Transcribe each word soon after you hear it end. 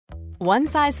One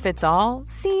size fits all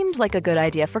seemed like a good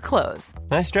idea for clothes.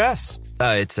 Nice dress.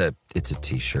 It's a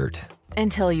t-shirt.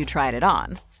 Until you tried it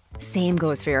on. Same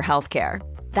goes for your healthcare.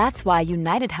 That's why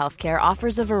United Healthcare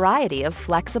offers a variety of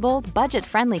flexible,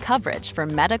 budget-friendly coverage for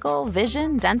medical,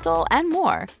 vision, dental, and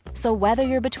more. So whether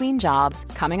you're between jobs,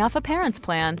 coming off a parent's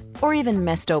plan, or even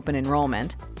missed open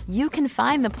enrollment, you can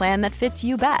find the plan that fits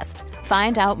you best.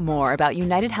 Find out more about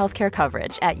United Healthcare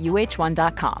coverage at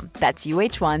uh1.com. That's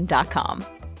uh1.com.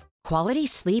 Quality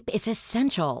sleep is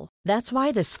essential. That's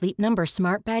why the Sleep Number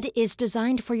Smart Bed is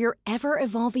designed for your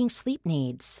ever-evolving sleep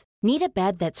needs. Need a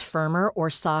bed that's firmer or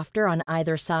softer on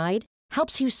either side?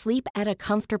 Helps you sleep at a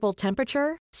comfortable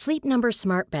temperature? Sleep Number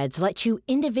Smart Beds let you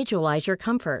individualize your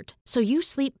comfort, so you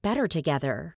sleep better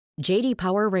together. J.D.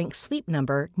 Power ranks Sleep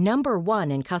Number number 1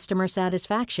 in customer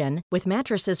satisfaction with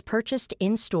mattresses purchased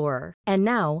in-store. And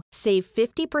now, save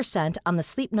 50% on the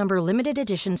Sleep Number Limited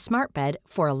Edition Smart Bed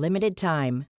for a limited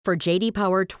time. For J.D.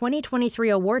 Power 2023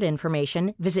 award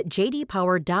information, visit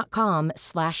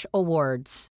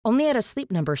jdpower.com/awards. Only at a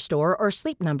Sleep Number store or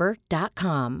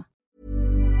sleepnumber.com.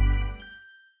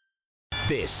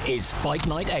 This is Fight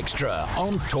Night Extra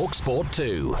on TalkSport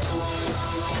 2.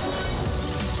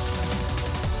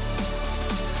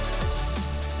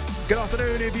 Good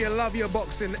afternoon. If you love your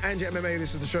boxing and your MMA,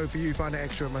 this is the show for you. Find Night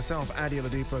Extra, myself, Adi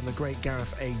Oladipo, and the great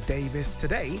Gareth A. Davis.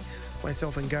 Today,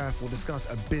 myself and Gareth will discuss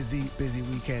a busy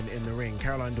weekend in the ring.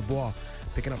 Caroline Dubois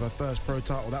picking up her first pro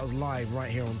title. That was live right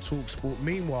here on TalkSport.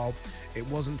 Meanwhile, it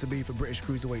wasn't to be for British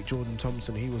cruiserweight Jordan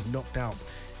Thompson. He was knocked out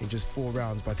in just 4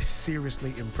 rounds by this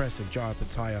seriously impressive Jaya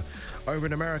Pitaya. Over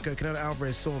in America, Canelo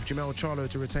Alvarez saw Jamel Charlo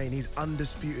to retain his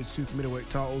undisputed super middleweight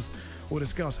titles. We'll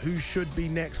discuss who should be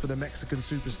next for the Mexican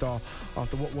superstar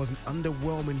after what was an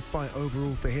underwhelming fight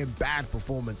overall for him. Bad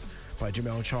performance by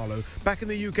Jamel Charlo. Back in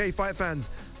the UK, fight fans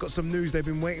got some news they've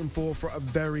been waiting for a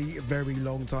very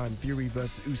long time. Fury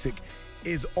versus Usyk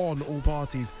is on. All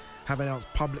parties have announced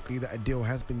publicly that a deal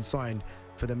has been signed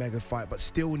for the mega fight, but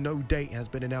still no date has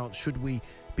been announced. Should we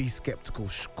be skeptical?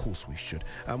 Of course we should.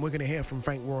 We're going to hear from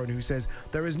Frank Warren, who says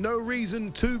there is no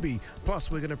reason to be. Plus,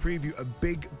 we're going to preview a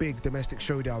big domestic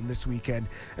showdown this weekend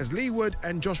as Lee Wood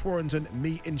and Josh Warrington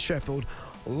meet in Sheffield.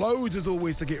 Loads as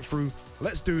always to get through.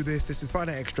 Let's do this. This is Fight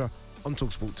Night Extra on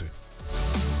TalkSport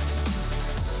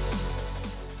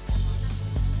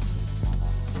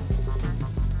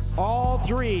 2. All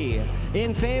three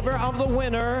in favor of the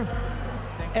winner,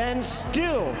 and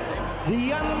still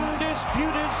the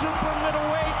undisputed super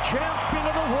middleweight champion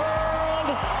of the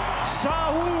world,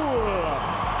 Saul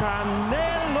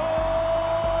Canelo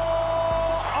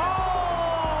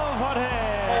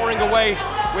Alvarez. Pouring away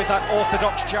with that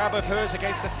orthodox jab of hers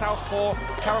against the southpaw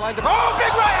Caroline Dubois. Oh,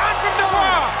 big right hand from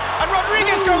Dubois! And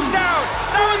Rodriguez goes down.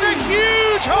 That was a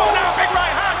huge hold now, big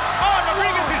right hand. Oh,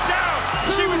 Rodriguez is down.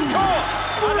 She was caught.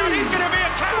 And that is going to be a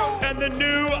count. And the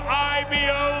new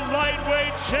IBO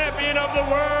lightweight champion of the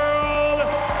world,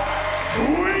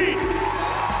 Sweet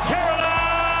Caroline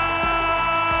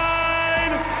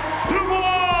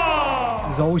Dubois.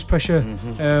 There's always pressure,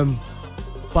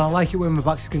 but I like it when my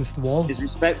back's against the wall. He's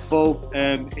respectful.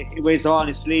 He wears heart on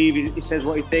his sleeve. He says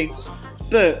what he thinks.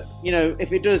 But, you know,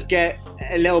 if it does get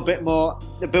a little bit more,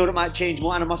 the build-up might change,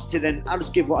 more animosity, then I'll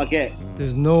just give what I get.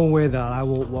 There's no way that I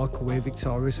won't walk away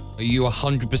victorious. Are you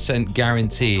 100%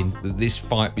 guaranteeing that this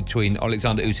fight between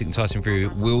Alexander Usyk and Tyson Fury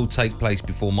will take place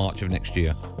before March of next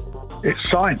year? It's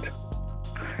signed.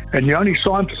 And you only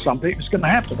sign for something, it's going to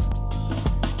happen.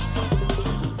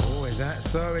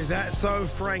 Is that so,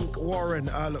 Frank Warren?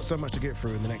 Look, so much to get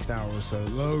through in the next hour or so.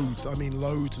 Loads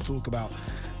to talk about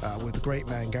with the great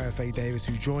man, Gareth A. Davis,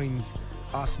 who joins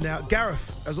us now.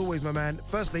 Gareth, as always, my man.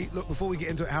 Firstly, look, before we get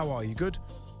into it, how are you? Good?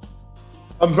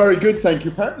 I'm very good, thank you.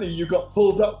 Apparently you got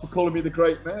pulled up for calling me the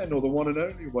great man or the one and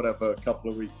only whatever a couple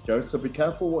of weeks ago. So be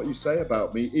careful what you say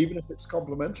about me, even if it's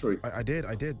complimentary. I did.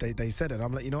 They said it.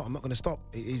 I'm like, you know what? I'm not going to stop.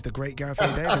 He's the great Gareth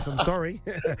A. Davis. I'm sorry.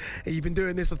 You've been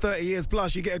doing this for 30 years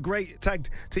plus. You get a great tag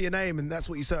to your name, and that's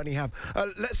what you certainly have.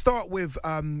 Let's start with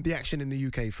the action in the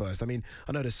UK first. I mean,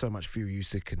 I know there's so much Fury,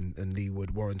 Usyk and Lee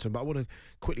Wood, Warrington, but I want to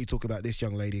quickly talk about this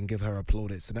young lady and give her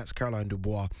plaudits, and that's Caroline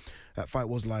Dubois. That fight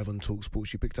was live on TalkSport.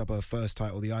 She picked up her first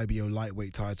title, the IBO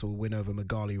lightweight title, win over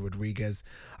Magali Rodriguez.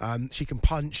 She can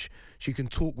punch, she can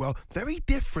talk well. Very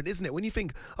different, isn't it, when you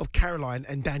think of Caroline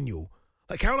and Daniel?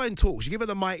 Like, Caroline talks, you give her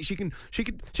the mic, she could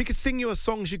sing you a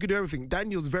song, she could do everything.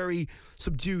 Daniel's very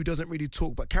subdued, doesn't really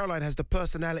talk, but Caroline has the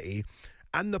personality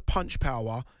and the punch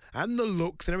power and the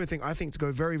looks and everything, I think, to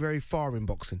go very, very far in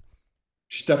boxing.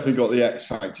 She's definitely got the X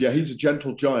factor. Yeah, he's a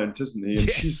gentle giant, isn't he? And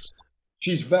yes.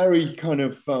 She's very kind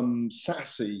of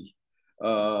sassy.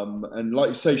 And like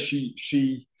you say,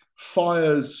 she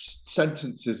fires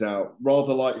sentences out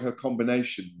rather like her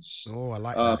combinations. Oh, I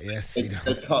like that. Yes, she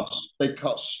does. They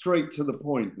cut straight to the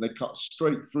point. They cut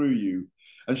straight through you,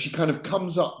 and she kind of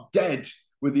comes up dead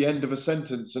with the end of a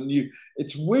sentence. And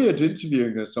it's weird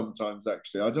interviewing her sometimes.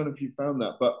 Actually, I don't know if you found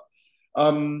that, but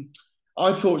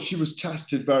I thought she was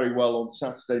tested very well on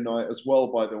Saturday night as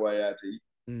well. By the way, Eddie,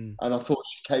 and I thought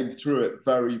she came through it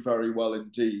very, very well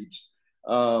indeed.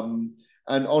 And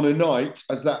on a night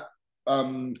as that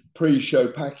pre-show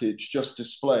package just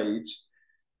displayed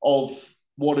of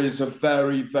what is a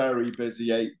very, very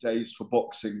busy 8 days for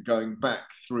boxing, going back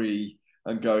 3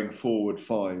 and going forward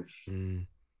 5.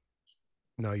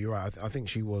 No, you're right. I think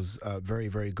she was very,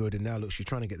 very good. And now, look, she's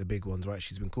trying to get the big ones, right?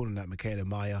 She's been calling that Michaela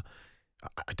Mayer.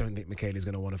 I don't think Michaela's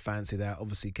going to want to fancy that.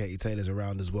 Obviously, Katie Taylor's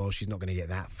around as well. She's not going to get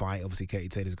that fight. Obviously, Katie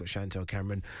Taylor's got Chantel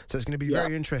Cameron. So it's going to be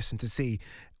very interesting to see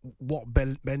what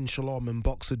Ben Shalom and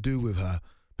Boxer do with her,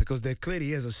 because there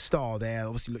clearly is a star there.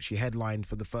 Obviously, look, she headlined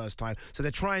for the first time. So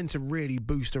they're trying to really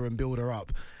boost her and build her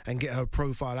up and get her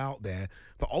profile out there.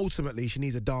 But ultimately, she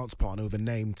needs a dance partner with a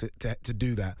name to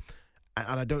do that.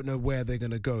 And I don't know where they're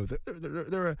going to go.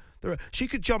 She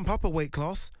could jump up a weight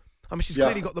class. I mean, she's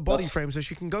clearly got the body frame, so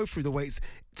she can go through the weights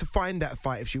to find that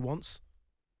fight if she wants.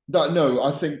 No,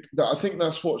 I think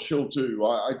that's what she'll do.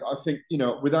 I think,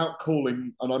 without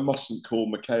calling, and I mustn't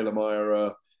call Michaela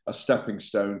Mayer a stepping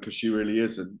stone, because she really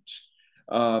isn't.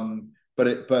 But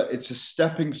it's a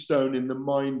stepping stone in the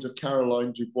mind of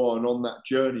Caroline Dubois, and on that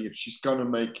journey, if she's going to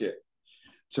make it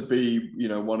to be,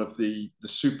 one of the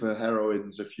super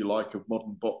heroines, if you like, of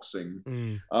modern boxing,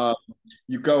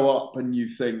 you go up and you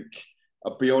think,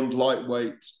 beyond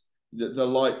lightweight, the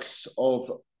likes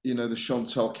of, the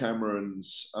Chantel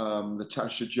Camerons, the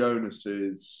Tasha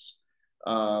Jonases,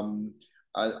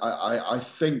 I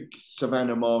think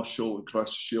Savannah Marshall and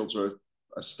Clarissa Shields are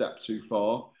a step too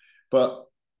far. But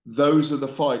those are the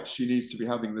fights she needs to be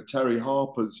having. The Terry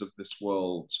Harpers of this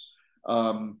world,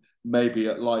 maybe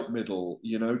at light middle,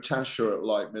 Tasha at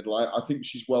light middle. I think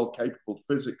she's well capable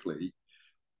physically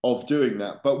of doing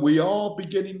that. But we are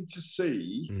beginning to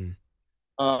see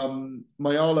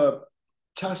Mayala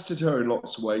tested her in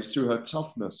lots of ways through her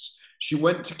toughness. She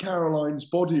went to Caroline's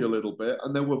body a little bit,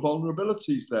 and there were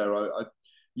vulnerabilities there.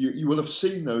 You will have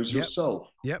seen those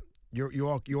yourself. Yep, you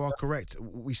are correct.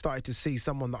 We started to see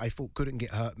someone that I thought couldn't get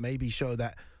hurt maybe show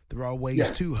that there are ways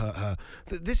to hurt her.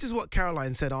 This is what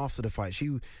Caroline said after the fight.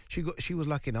 She was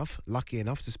lucky enough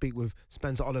to speak with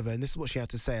Spencer Oliver, and this is what she had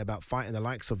to say about fighting the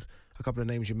likes of a couple of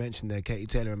names you mentioned there, Katie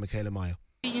Taylor and Michaela Mayer.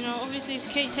 Obviously,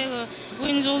 if Kate Taylor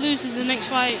wins or loses the next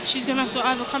fight, she's going to have to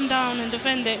either come down and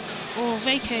defend it or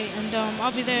vacate, and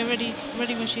I'll be there ready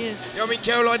when she is.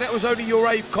 Caroline, that was only your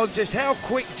 8th contest. How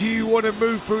quick do you want to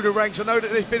move through the ranks? I know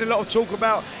that there's been a lot of talk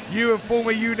about you and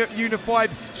former unified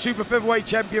super featherweight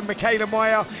champion Michaela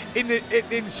Mayer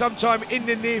in sometime in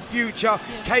the near future.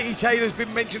 Katie Taylor's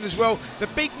been mentioned as well. The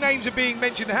big names are being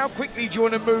mentioned. How quickly do you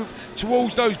want to move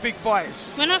towards those big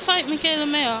fights? When I fight Michaela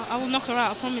Mayer, I will knock her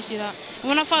out, I promise you that.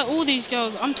 When I fight all these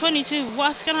girls, I'm 22.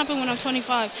 What's going to happen when I'm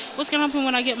 25? What's going to happen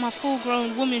when I get my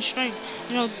full-grown woman's strength?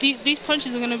 These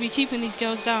punches are going to be keeping these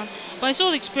girls down. But it's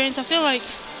all experience. I feel like,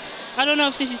 I don't know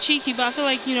if this is cheeky, but I feel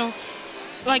like,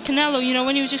 like Canelo,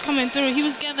 when he was just coming through, he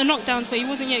was getting the knockdowns, but he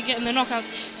wasn't yet getting the knockouts.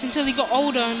 It's until he got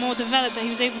older and more developed that he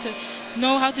was able to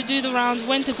know how to do the rounds,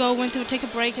 when to go, when to take a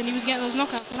break, and he was getting those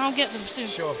knockouts, and I'll get them soon.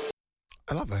 Sure.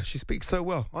 I love her. She speaks so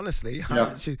well, honestly.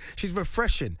 Yeah. She's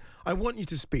refreshing. I want you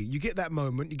to speak. You get that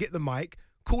moment, you get the mic,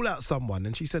 call out someone.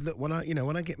 And she said, look, when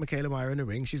I get Michaela Mayer in the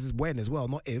ring, she says when as well,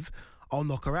 not if, I'll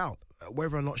knock her out.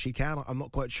 Whether or not she can, I'm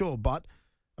not quite sure. But,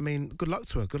 good luck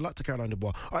to her. Good luck to Caroline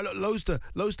Dubois. All right, look,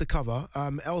 loads to cover.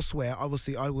 Elsewhere,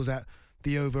 obviously, I was at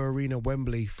the Over Arena,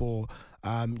 Wembley for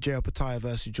J.L. Pataya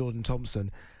versus Jordan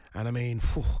Thompson. And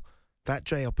that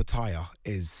J.L. Pataya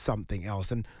is something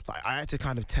else. And I had to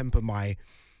kind of temper my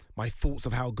thoughts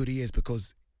of how good he is,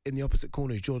 because in the opposite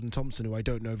corner is Jordan Thompson, who I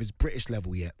don't know of his British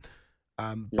level yet.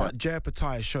 But J.L.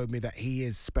 Pataya showed me that he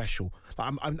is special.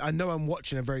 I know I'm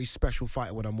watching a very special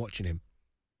fighter when I'm watching him.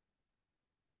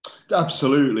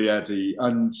 Absolutely, Eddie.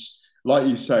 And like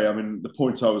you say, the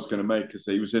point I was going to make is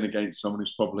that he was in against someone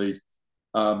who's probably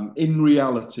in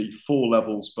reality 4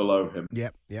 levels below him.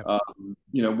 Yep.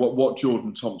 What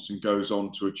Jordan Thompson goes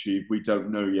on to achieve, we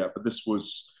don't know yet, but this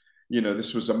was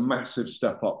a massive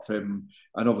step up for him,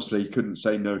 and obviously he couldn't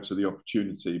say no to the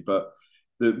opportunity. But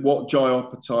what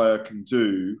J.L. Pataya can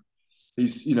do,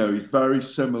 he's very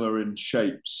similar in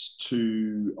shapes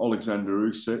to Alexander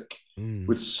Usyk,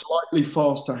 with slightly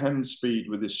faster hand speed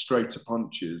with his straighter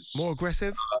punches. More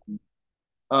aggressive?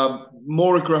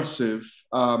 More aggressive,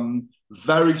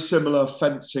 very similar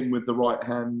fencing with the right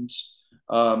hand,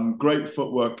 great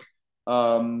footwork.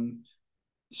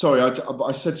 Sorry,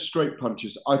 I said straight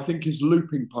punches. I think his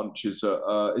looping punches,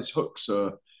 his hooks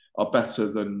are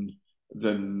better than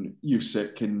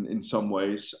Usyk in some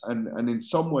ways, and in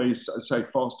some ways, I say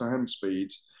faster hand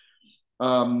speed.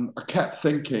 I kept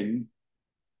thinking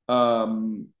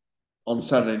on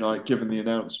Saturday night, given the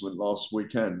announcement last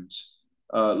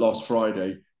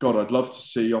Friday, God, I'd love to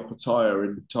see Opataya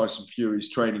in Tyson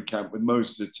Fury's training camp with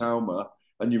Moses Itauma,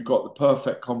 and you've got the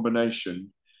perfect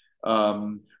combination.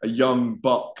 A young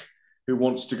buck who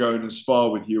wants to go and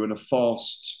spar with you, and a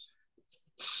fast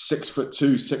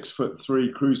 6'2",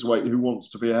 6'3" cruiserweight who wants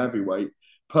to be a heavyweight.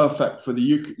 Perfect for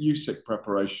the Usyk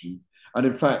preparation. And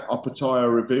in fact,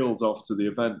 Opataya revealed after the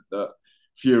event that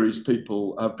Fury's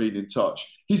people have been in touch.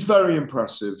 He's very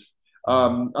impressive.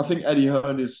 I think Eddie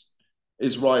Hearn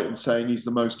is right in saying he's the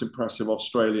most impressive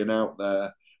Australian out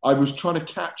there. I was trying to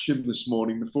catch him this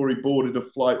morning before he boarded a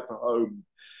flight for home,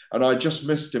 and I just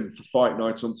missed him for fight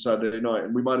night on Saturday night,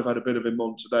 and we might have had a bit of him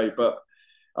on today. But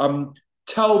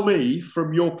tell me,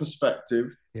 from your perspective,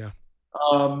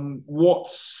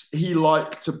 what's he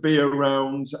like to be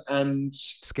around, and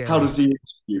Scary. How does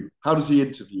he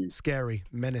interview? Scary,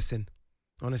 menacing.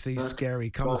 Honestly, scary.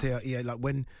 Comes here, like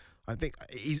when I think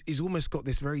he's almost got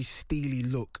this very steely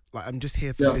look. Like, I'm just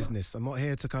here for business. I'm not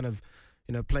here to kind of,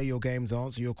 play your games,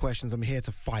 answer your questions. I'm here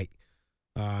to fight.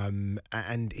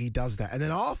 And he does that. And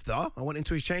then after, I went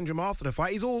into his change room after the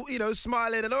fight. He's all,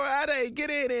 smiling and, all right, hey, get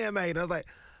in here, mate. And I was like,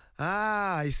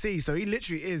 I see. So he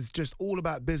literally is just all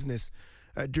about business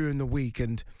during the week.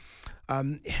 And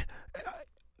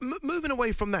moving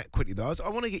away from that quickly, though, I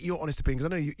want to get your honest opinion,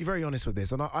 because I know you're very honest with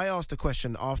this. And I asked a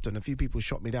question after, and a few people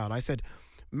shot me down. I said,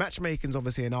 matchmaking's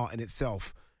obviously an art in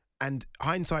itself, and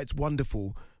hindsight's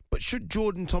wonderful. But should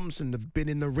Jordan Thompson have been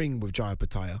in the ring with Jai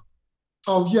Opataya?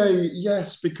 Oh, yeah,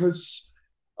 yes, because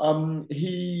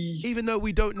he... Even though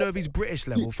we don't know if he's British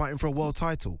level, fighting for a world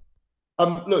title.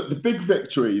 Look, the big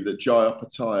victory that Jai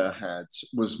Opataya had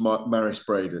was Maris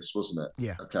Bradis, wasn't it?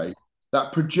 Yeah. Okay.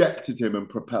 That projected him and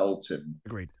propelled him.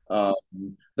 Agreed.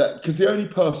 Because the only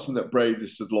person that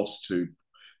Bradis had lost to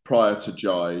prior to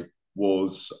Jai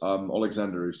was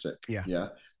Alexander Usyk. Yeah.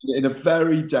 In a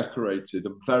very decorated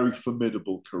and very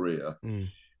formidable career.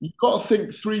 You've got to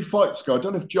think 3 fights ago. I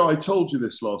don't know if Jai told you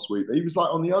this last week, but he was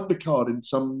like on the undercard in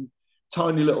some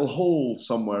tiny little hall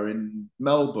somewhere in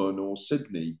Melbourne or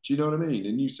Sydney. Do you know what I mean?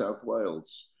 In New South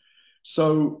Wales.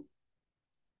 So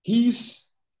he's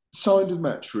signed a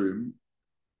Matchroom.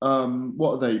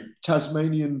 What are they?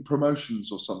 Tasmanian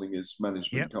Promotions or something, his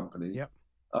management company. Yep.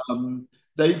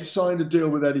 They've signed a deal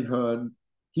with Eddie Hearn.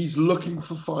 He's looking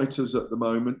for fighters at the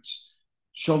moment.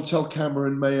 Chantel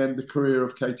Cameron may end the career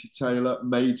of Katie Taylor,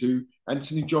 may do.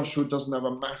 Anthony Joshua doesn't have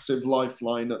a massive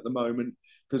lifeline at the moment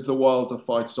because the Wilder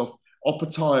fight is off.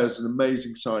 Opataya is an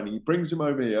amazing signing. He brings him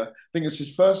over here. I think it's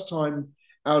his first time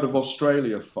out of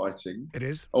Australia fighting. It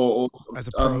is. Or as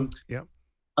a pro, yeah.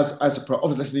 As a pro. Oh,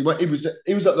 listen, he was at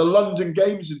the London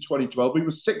Games in 2012. He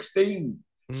was 16.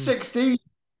 16,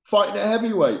 fighting at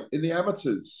heavyweight in the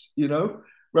amateurs,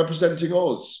 representing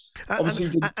Oz.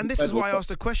 And this is why I asked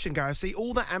the question, Gareth. See,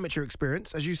 all that amateur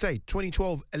experience, as you say,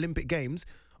 2012 Olympic Games,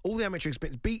 all the amateur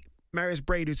experience, beat Maris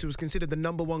Bradis, who was considered the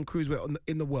 #1 cruiserweight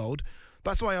in the world.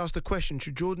 That's why I asked the question,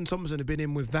 should Jordan Thompson have been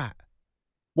in with that?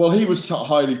 Well, he was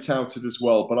highly touted as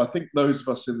well, but I think those of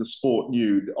us in the sport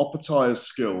knew that Opataya's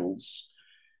skills,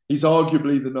 he's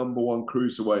arguably the #1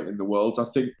 cruiserweight in the world. I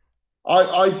think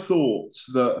I thought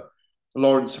that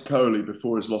Lawrence Okoli,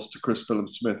 before his loss to Chris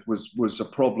Billum-Smith, was a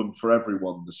problem for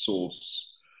everyone, the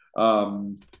source.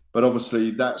 But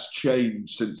obviously that's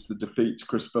changed since the defeat to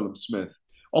Chris Billum-Smith.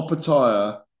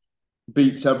 Opataya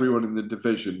beats everyone in the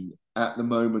division at the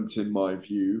moment, in my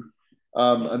view.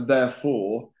 And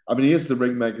therefore, he is the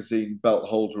Ring Magazine belt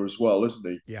holder as well, isn't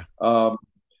he? Yeah.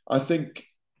 I think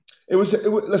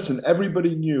listen,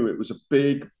 everybody knew it was a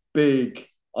big, big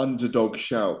underdog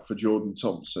shout for Jordan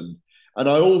Thompson. And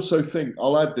I also think,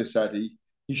 I'll add this, Addy,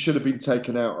 he should have been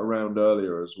taken out a round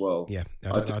earlier as well. Yeah,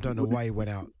 I don't know why he went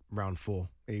out round 4.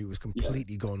 He was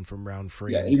completely gone from round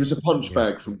 3. Yeah, he was a punch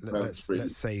bag from round 3.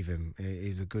 Let's save him.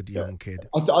 He's a good young kid.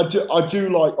 I do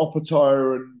like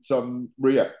Opataya and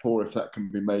Riakporhe, if that can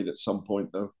be made at some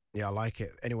point, though. Yeah, I like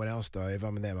it. Anyone else, though, if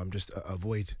I'm in them, I'm just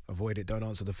avoid it. Don't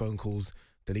answer the phone calls.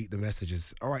 Delete the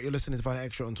messages. All right, you're listening to Fight Night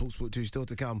Extra on TalkSport 2. Still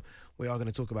to come, we are going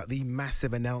to talk about the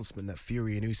massive announcement that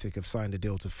Fury and Usyk have signed a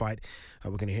deal to fight.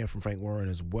 We're going to hear from Frank Warren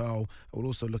as well. We'll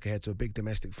also look ahead to a big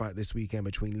domestic fight this weekend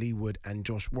between Lee Wood and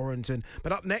Josh Warrington.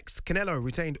 But up next, Canelo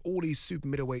retained all his super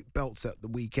middleweight belts at the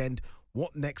weekend.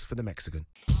 What next for the Mexican?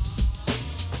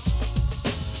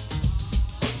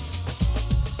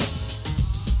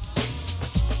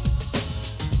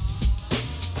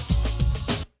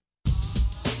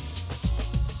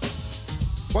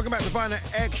 Welcome back to Find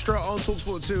That Extra on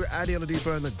TalkSport 2. Adi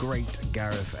Oladipo and the great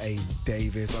Gareth A.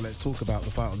 Davis. Let's talk about the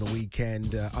fight on the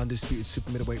weekend. Undisputed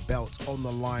super middleweight belts on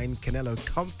the line. Canelo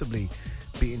comfortably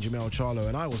beating Jermell Charlo.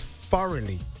 And I was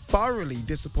thoroughly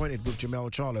disappointed with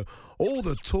Jermell Charlo. All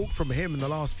the talk from him in the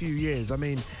last few years. I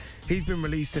mean, he's been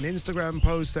releasing Instagram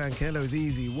posts saying Canelo's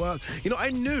easy work. You know, I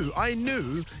knew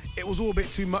it was all a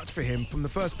bit too much for him from the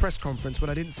first press conference when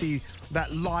I didn't see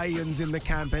that lions in the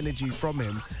camp energy from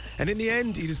him. And in the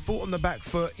end, he just fought on the back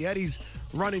foot. He had his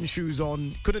running shoes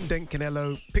on, couldn't dent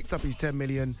Canelo, picked up his 10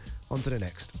 million, on to the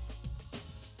next.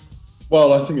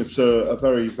 Well, I think it's a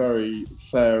very, very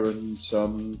fair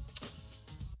and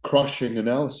crushing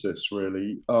analysis,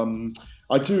 really.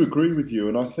 I do agree with you,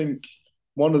 and I think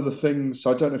one of the things,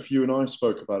 I don't know if you and I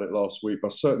spoke about it last week,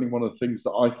 but certainly one of the things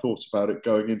that I thought about it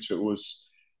going into it was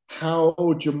how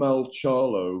Jermell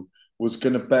Charlo was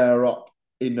going to bear up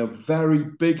in a very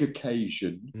big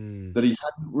occasion that he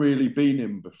hadn't really been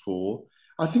in before.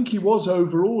 I think he was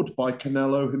overawed by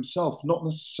Canelo himself, not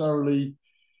necessarily,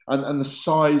 and the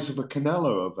size of a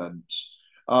Canelo event.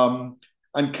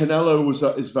 And Canelo was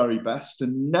at his very best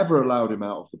and never allowed him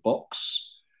out of the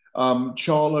box.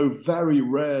 Charlo very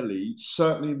rarely,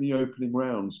 certainly in the opening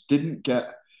rounds, didn't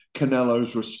get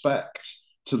Canelo's respect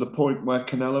to the point where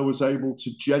Canelo was able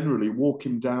to generally walk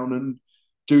him down and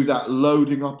do that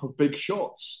loading up of big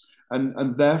shots.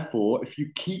 And therefore, if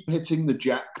you keep hitting the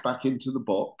jack back into the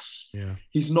box,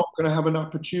 he's not going to have an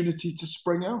opportunity to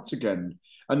spring out again.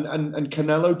 And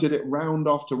Canelo did it round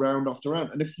after round after round.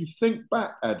 And if you think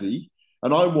back, Eddie,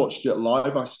 and I watched it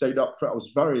live, I stayed up for it, I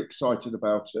was very excited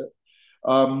about it,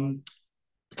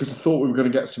 because I thought we were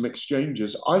going to get some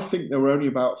exchanges. I think there were only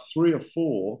about 3 or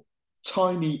 4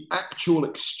 tiny actual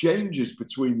exchanges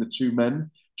between the two men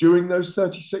during those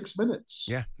 36 minutes.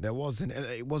 Yeah, there was. And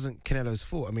it wasn't Canelo's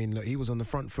fault. I mean, look, he was on the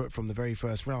front foot from the very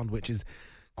first round, which is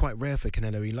quite rare for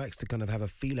Canelo. He likes to kind of have a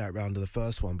feel-out round of the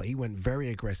first one, but he went very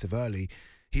aggressive early.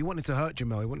 He wanted to hurt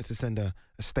Jermell. He wanted to send a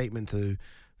statement to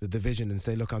the division and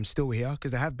say, look, I'm still here,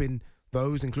 because there have been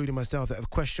those, including myself, that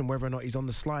have questioned whether or not he's on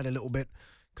the slide a little bit,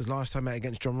 because last time out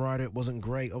against John Ryder, it wasn't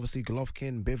great. Obviously,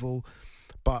 Golovkin, Bivol,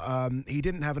 but he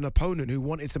didn't have an opponent who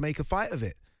wanted to make a fight of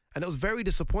it. And it was very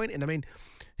disappointing. I mean,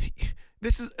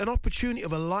 this is an opportunity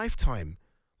of a lifetime.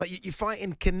 Like, you're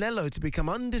fighting Canelo to become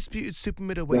undisputed super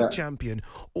middleweight champion.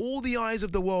 All the eyes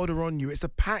of the world are on you. It's a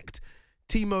packed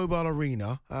T-Mobile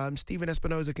Arena. Stephen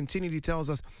Espinoza continually tells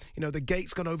us, you know, the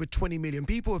gate's gone over 20 million.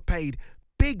 People have paid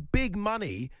big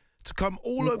money to come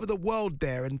all over the world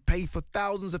there and pay for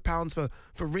thousands of pounds for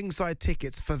ringside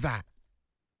tickets for that.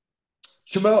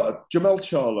 Jermell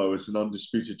Charlo is an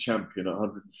undisputed champion at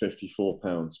 154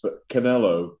 pounds, but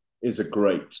Canelo is a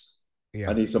great. Yeah,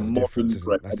 and he's a modern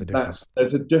great. That's the difference.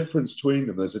 There's a difference between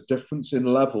them. There's a difference in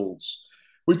levels.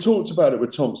 We talked about it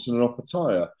with Thompson and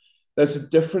Opataya. There's a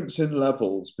difference in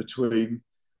levels between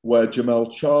where Jermell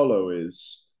Charlo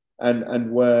is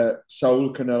and where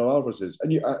Saul Canelo Alvarez is.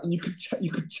 And you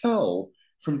could tell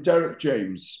from Derek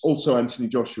James, also Anthony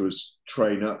Joshua's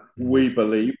trainer, we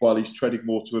believe, while he's treading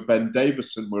more to a Ben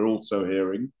Davison, we're also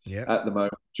hearing at the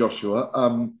moment, Joshua,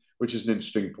 which is an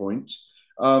interesting point.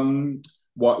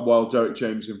 While Derek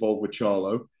James involved with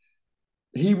Charlo,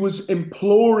 he was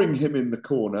imploring him in the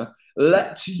corner,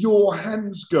 let your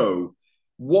hands go.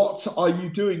 What are you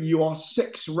doing? You are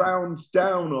 6 rounds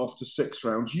down after 6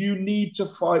 rounds. You need to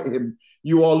fight him.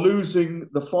 You are losing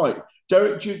the fight.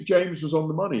 Derek James was on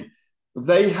the money.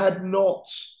 They had not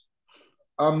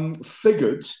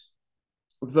figured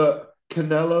that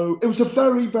Canelo... It was a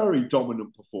very, very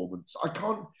dominant performance. I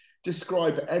can't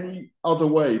describe any other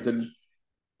way than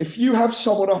if you have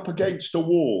someone up against a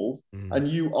wall and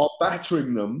you are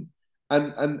battering them,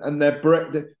 and their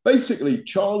basically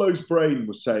Charlo's brain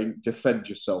was saying defend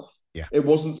yourself. Yeah. It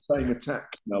wasn't saying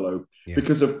attack Canelo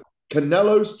because of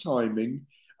Canelo's timing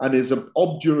and his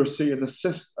obduracy and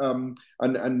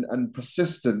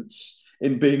persistence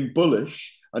in being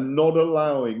bullish and not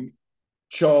allowing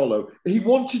Charlo. He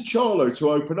wanted Charlo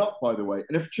to open up, by the way.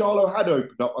 And if Charlo had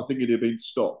opened up, I think he'd have been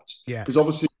stopped. Yeah. Because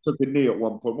obviously he took a knee at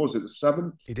one point. What was it, the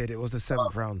 7th? He did. It was the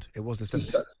 7th round. It was the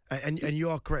 7th. And you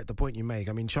are correct, the point you make.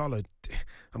 I mean, Charlo,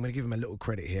 I'm going to give him a little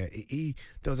credit here.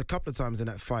 There was a couple of times in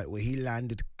that fight where he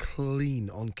landed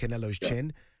clean on Canelo's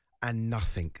chin and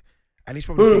nothing. And he's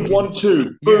probably thinking,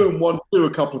 1-2, boom, 1-2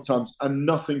 a couple of times and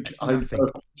nothing. And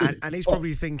he's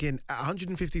probably thinking at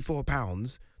 154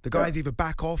 pounds, the guys either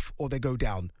back off or they go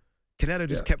down. Canelo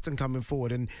just kept on coming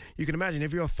forward. And you can imagine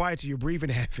if you're a fighter, you're breathing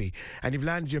heavy and you've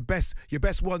landed your best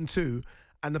 1-2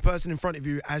 and the person in front of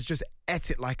you has just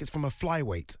ate it like it's from a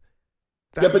flyweight.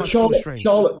 But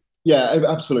Charlo Yeah,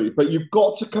 absolutely. But you've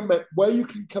got to commend where you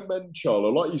can commend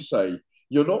Charlo. Like you say,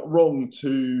 you're not wrong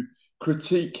to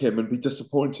critique him and be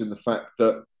disappointed in the fact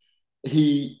that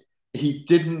he he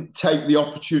didn't take the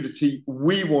opportunity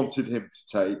we wanted him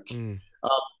to take.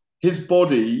 His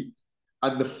body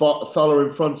and the fella in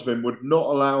front of him would not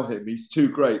allow him. He's too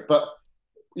great. But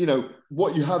you know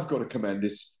what you have got to commend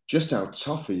is just how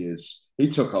tough he is. He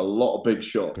took a lot of big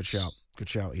shots. Good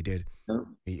shout. He did.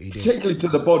 He Particularly did. to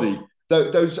the body.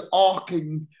 Those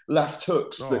arcing left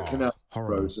hooks that Canelo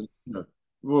throws. And,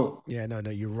 Yeah, no,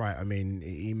 you're right. I mean,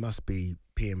 he must be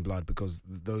peeing blood because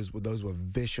those were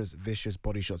vicious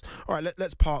body shots. All right,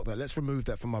 let's park that. Let's remove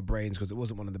that from our brains because it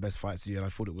wasn't one of the best fights of the year, and I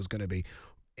thought it was going to be.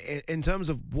 In terms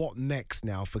of what next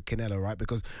now for Canelo, right?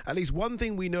 Because at least one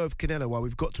thing we know of Canelo, while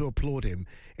we've got to applaud him,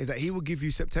 is that he will give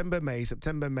you September, May,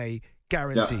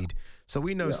 guaranteed. Yeah. So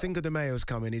we know Cinco de Mayo's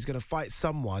coming. He's going to fight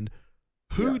someone.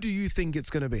 Who do you think it's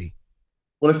going to be?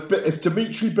 Well, if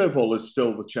Dimitri Bivol is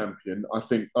still the champion, I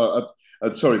think, the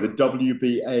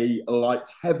WBA light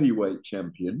heavyweight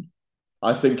champion,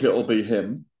 I think it'll be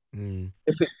him. If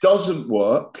it doesn't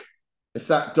work, and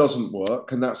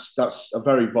that's a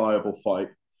very viable fight,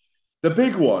 the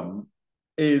big one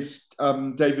is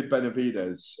David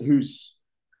Benavidez, who's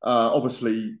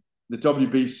obviously the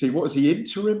WBC, what is he,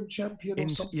 interim champion or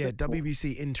something? Yeah,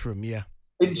 WBC interim, yeah.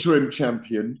 Interim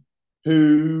champion,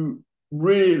 who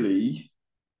really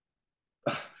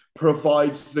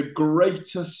provides the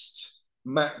greatest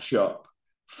matchup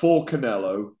for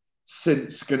Canelo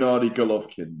since Gennady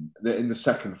Golovkin in the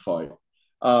second fight.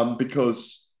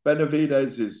 Because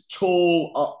Benavidez is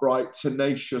tall, upright,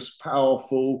 tenacious,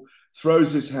 powerful,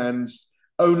 throws his hands,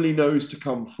 only knows to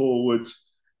come forward,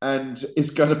 and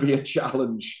is going to be a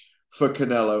challenge for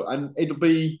Canelo. And it'll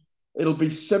be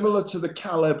similar to the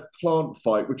Caleb Plant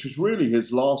fight, which was really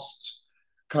his last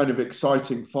kind of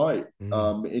exciting fight in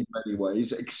many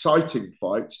ways. Exciting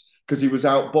fight because he was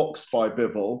outboxed by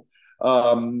Bivol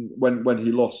when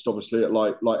he lost, obviously, at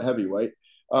light heavyweight.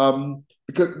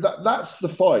 Because that's the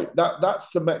fight. That's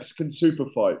the Mexican super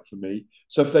fight for me.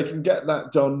 So if they can get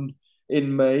that done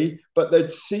in May, but there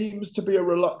seems to be a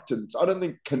reluctance. I don't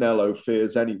think Canelo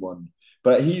fears anyone,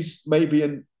 but he's maybe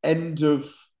an end of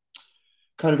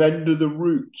the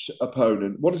route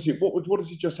opponent. What has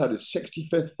he just had? His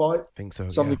 65th fight? I think so.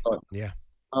 Something yeah. like that.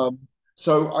 Yeah.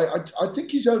 So I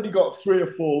think he's only got 3 or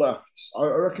 4 left. I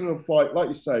reckon he'll fight, like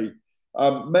you say,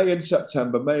 May and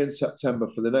September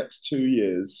for the next 2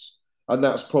 years. And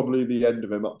that's probably the end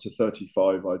of him up to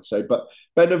 35, I'd say. But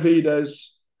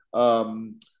Benavidez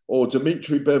or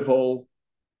Dimitri Bivol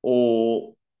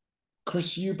or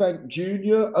Chris Eubank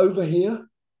Jr. over here.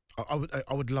 I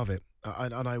would love it.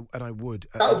 And I would.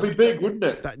 That would be big, wouldn't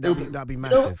it? That'd be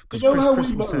massive because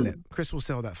Chris will sell it. Chris will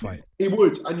sell that fight. He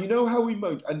would, and you know how we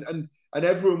moan, and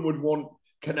everyone would want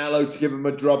Canelo to give him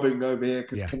a drubbing over here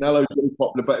because Canelo's really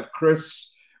popular. But if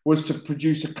Chris was to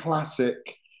produce a classic,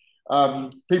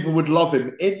 people would love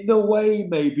him in the way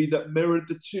maybe that mirrored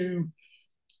the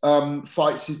 2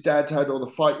 fights his dad had, or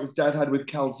the fight his dad had with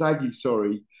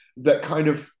Calzaghe. That kind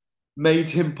of made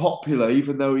him popular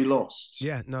even though he lost.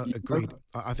 Yeah, no, agreed.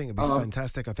 I think it'd be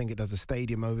fantastic. I think it does a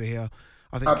stadium over here.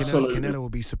 I think Canelo will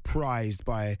be surprised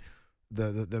by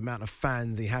the amount of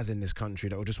fans he has in this country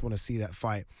that will just want to see that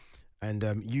fight. And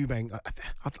Eubank,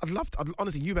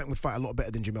 honestly, Eubank would fight a lot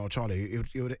better than Jamel Charlo.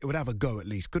 It would have a go at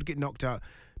least. Could get knocked out,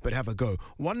 but have a go.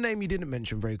 One name you didn't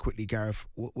mention very quickly, Gareth,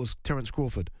 was Terence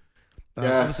Crawford.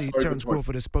 Obviously, Terence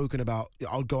Crawford has spoken about,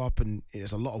 I'll go up and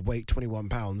it's a lot of weight, 21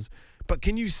 pounds. But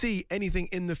can you see anything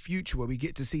in the future where we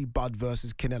get to see Bud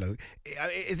versus Canelo?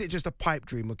 Is it just a pipe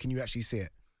dream or can you actually see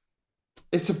it?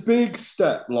 It's a big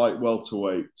step, like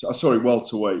welterweight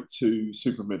to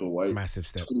super middleweight. Massive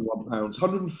step. 21 pounds,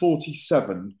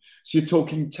 147. So you're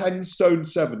talking 10 stone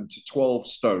 7 to 12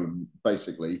 stone,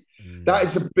 basically. That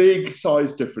is a big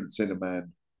size difference in a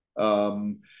man.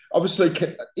 Obviously,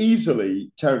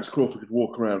 easily, Terence Crawford could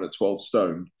walk around at 12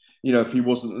 stone, if he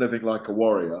wasn't living like a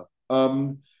warrior.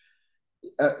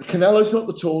 Canelo's not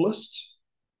the tallest.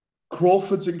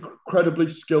 Crawford's incredibly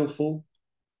skillful.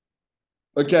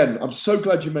 Again, I'm so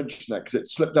glad you mentioned that because it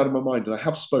slipped out of my mind and I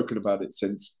have spoken about it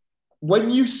since.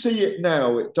 When you see it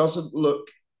now, it doesn't look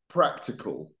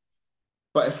practical.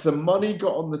 But if the money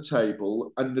got on the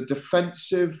table and the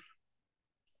defensive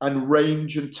and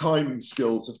range and timing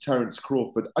skills of Terence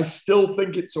Crawford, I still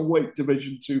think it's a weight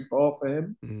division too far for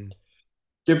him.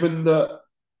 Given that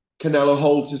Canelo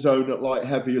holds his own at light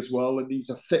heavy as well, and he's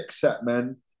a thick-set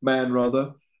man.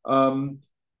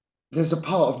 There's a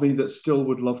part of me that still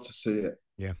would love to see it.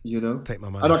 Yeah, take my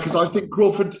money. And I think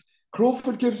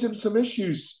Crawford gives him some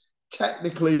issues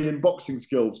technically in boxing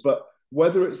skills, but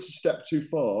whether it's a step too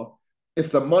far, if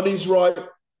the money's right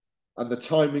and the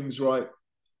timing's right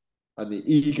and the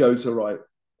egos are right,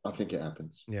 I think it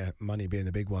happens. Yeah, money being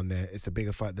the big one there. It's a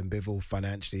bigger fight than Bivol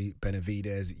financially.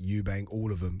 Benavidez, Eubank,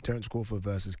 all of them. Terence Crawford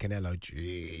versus Canelo.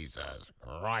 Jesus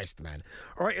Christ, man.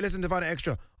 All right, you listen to Fight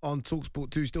Extra on TalkSport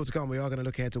 2. Still to come, we are going to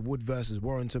look ahead to Wood versus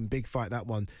Warrington. Big fight, that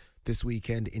one, this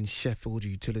weekend in Sheffield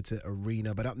Utility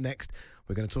Arena. But up next,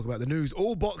 we're going to talk about the news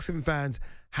all boxing fans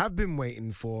have been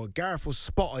waiting for. Gareth was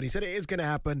spot on. He said it is going to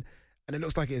happen, and it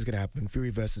looks like it is going to happen. Fury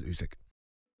versus Usyk.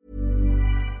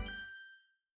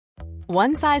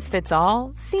 One size fits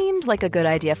all seemed like a good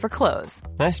idea for clothes.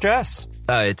 Nice dress.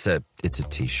 It's a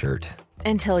t-shirt.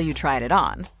 Until you tried it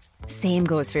on. Same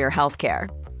goes for your healthcare.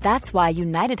 That's why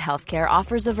United Healthcare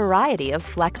offers a variety of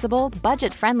flexible,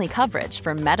 budget-friendly coverage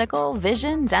for medical,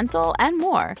 vision, dental, and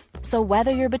more. So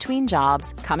whether you're between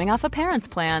jobs, coming off a parent's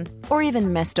plan, or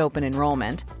even missed open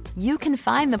enrollment, you can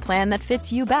find the plan that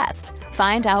fits you best.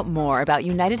 Find out more about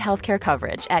United Healthcare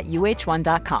coverage at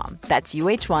uh1.com. That's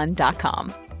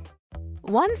uh1.com.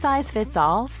 One size fits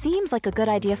all seems like a good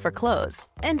idea for clothes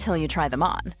until you try them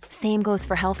on. Same goes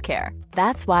for healthcare.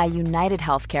 That's why United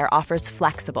Healthcare offers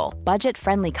flexible,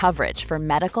 budget-friendly coverage for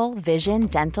medical, vision,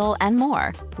 dental, and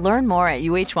more. Learn more at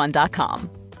uh1.com.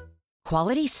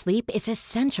 Quality sleep is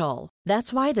essential.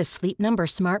 That's why the Sleep Number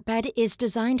Smart Bed is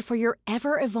designed for your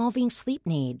ever-evolving sleep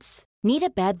needs. Need a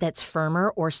bed that's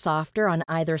firmer or softer on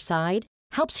either side?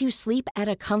 Helps you sleep at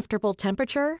a comfortable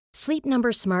temperature? Sleep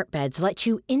Number Smart Beds let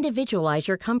you individualize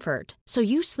your comfort so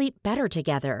you sleep better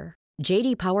together.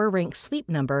 J.D. Power ranks Sleep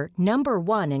Number number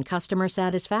 1 in customer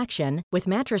satisfaction with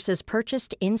mattresses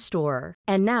purchased in-store.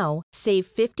 And now, save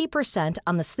 50%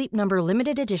 on the Sleep Number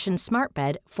Limited Edition Smart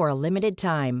Bed for a limited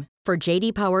time. For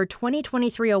J.D. Power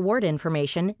 2023 award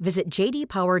information, visit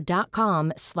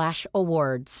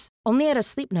jdpower.com/awards. Only at a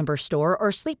Sleep Number store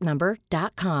or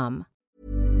sleepnumber.com.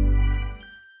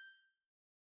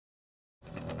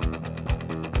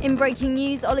 In breaking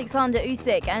news, Alexander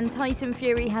Usyk and Tyson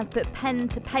Fury have put pen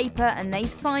to paper and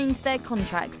they've signed their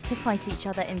contracts to fight each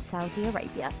other in Saudi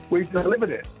Arabia. We've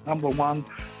delivered it. Number 1,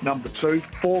 number 2,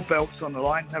 4 belts on the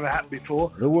line, never happened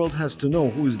before. The world has to know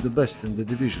who is the best in the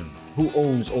division, who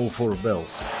owns all 4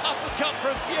 belts. Uppercut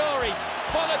from Fury,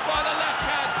 followed by the left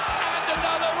hand, and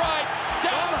another right.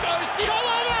 Down goes the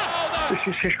This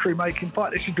is history-making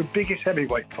fight. This is the biggest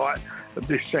heavyweight fight of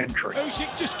this century.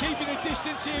 Usyk just keeping a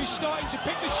distance here. He's starting to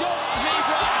pick the shots. Knee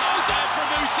right goes out from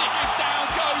Usyk, and down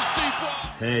goes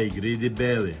Dubois. Hey, greedy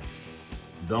belly,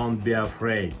 don't be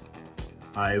afraid.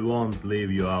 I won't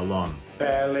leave you alone.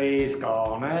 Belly's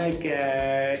gonna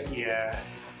get you.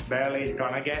 Belly's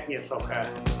gonna get you, sucker.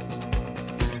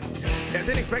 Yeah,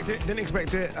 didn't expect it.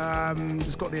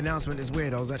 Just got the announcement. It's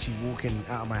weird. I was actually walking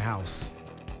out of my house.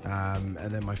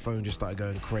 And then my phone just started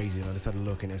going crazy, and I just had a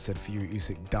look, and it said Fury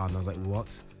Usyk done. I was like,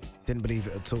 what? Didn't believe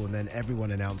it at all. And then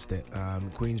everyone announced it.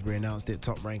 Queensbury announced it,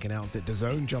 Top Rank announced it,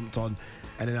 DAZN jumped on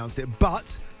and announced it.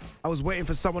 But I was waiting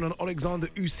for someone on Alexander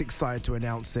Usyk's side to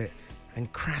announce it,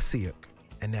 and Krasiuk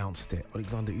announced it.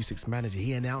 Alexander Usyk's manager,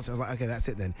 he announced it. I was like, okay, that's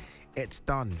it then. It's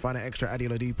done. Find out extra Adi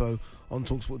Oladipo on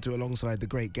TalkSport 2 alongside the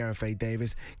great Gareth A.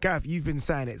 Davis. Gareth, you've been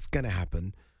saying it's going to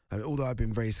happen. Although I've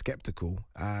been very skeptical,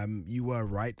 you were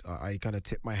right. I kind of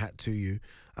tipped my hat to you.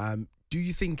 Do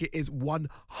you think it is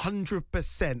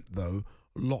 100% though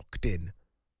locked in?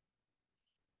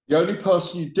 The only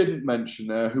person you didn't mention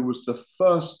there who was the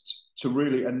first to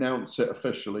really announce it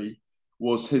officially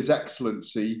was His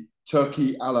Excellency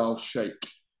Turki Al Sheikh,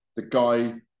 the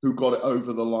guy who got it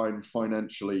over the line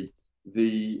financially,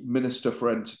 the Minister for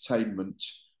Entertainment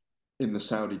in the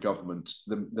Saudi government,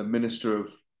 the Minister of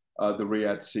the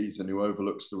Riyadh season, who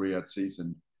overlooks the Riyadh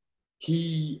season.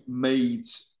 He made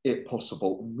it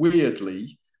possible.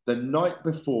 Weirdly, the night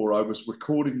before I was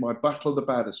recording my Battle of the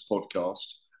Baddest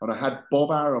podcast, and I had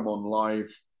Bob Arum on live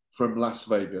from Las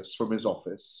Vegas, from his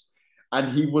office,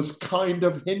 and he was kind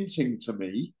of hinting to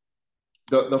me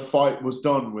that the fight was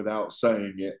done without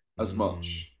saying it as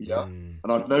much. Yeah.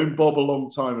 And I've known Bob a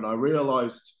long time, and I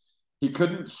realized he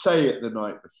couldn't say it the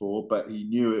night before, but he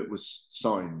knew it was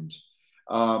signed.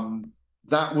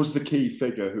 That was the key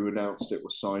figure who announced it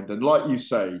was signed. And like you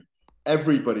say,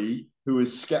 everybody who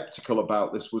is skeptical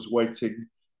about this was waiting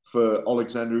for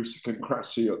Alexander Usyk and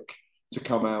Krasiuk to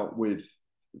come out with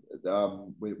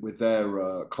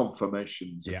their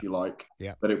confirmations, if you like,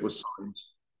 that it was signed.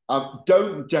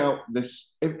 Don't doubt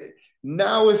this.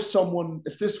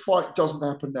 If this fight doesn't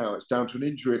happen now, it's down to an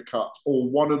injury, cut, or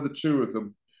one of the two of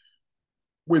them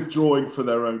withdrawing for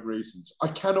their own reasons. I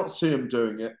cannot see them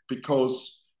doing it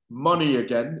because money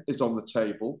again is on the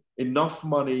table. Enough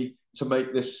money to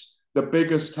make this the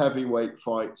biggest heavyweight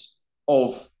fight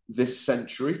of this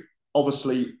century.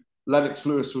 Obviously, Lennox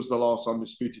Lewis was the last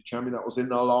undisputed champion. That was in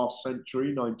the last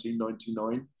century,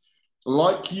 1999.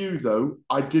 Like you, though,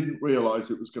 I didn't realise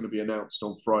it was going to be announced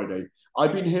on Friday.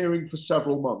 I've been hearing for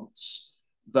several months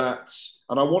that,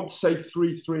 and I want to say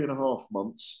 3.5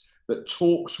 months, that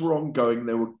talks were ongoing.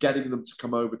 They were getting them to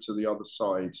come over to the other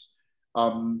side.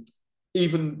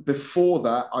 Even before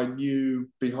that, I knew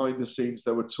behind the scenes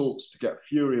there were talks to get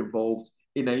Fury involved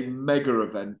in a mega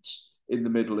event in the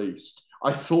Middle East.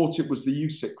 I thought it was the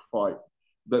Usyk fight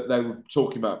that they were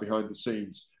talking about behind the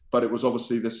scenes, but it was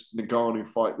obviously this Ngannou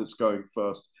fight that's going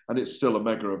first, and it's still a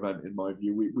mega event in my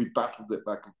view. We battled it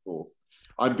back and forth.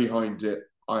 I'm behind it.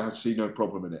 I see no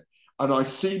problem in it. And I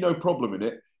see no problem in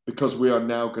it because we are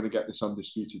now going to get this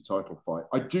undisputed title fight.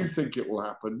 I do think it will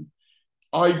happen.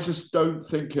 I just don't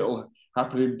think it'll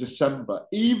happen in December,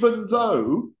 even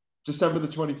though, December the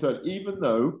 23rd, even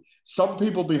though some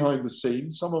people behind the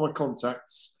scenes, some of my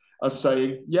contacts are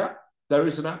saying, yeah, there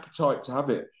is an appetite to have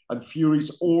it. And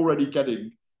Fury's already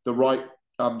getting the right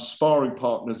sparring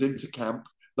partners into camp,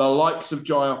 the likes of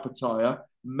Jai Opetaia,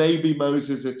 maybe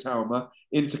Moses Itauma,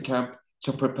 into camp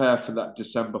to prepare for that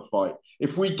December fight.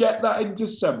 If we get that in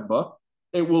December,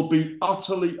 it will be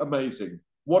utterly amazing.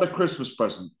 What a Christmas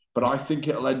present. But I think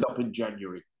it'll end up in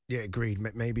January. Yeah, agreed.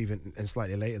 Maybe even and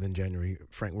slightly later than January.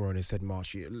 Frank Warren has said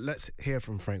March. Let's hear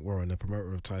from Frank Warren, the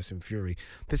promoter of Tyson Fury.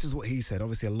 This is what he said.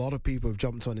 Obviously, a lot of people have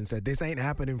jumped on and said, this ain't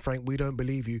happening, Frank. We don't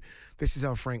believe you. This is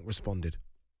how Frank responded.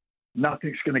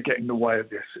 Nothing's going to get in the way of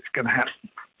this. It's going to happen.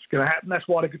 It's going to happen. That's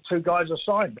why the two guys are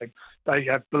signed. They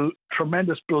have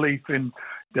tremendous belief in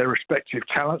their respective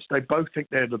talents. They both think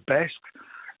they're the best,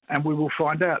 and we will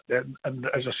find out. And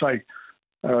as I say,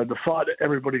 the fight that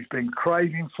everybody's been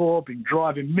craving for, been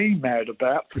driving me mad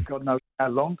about for God knows how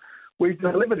long, we've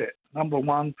delivered it. Number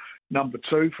one, number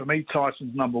two. For me,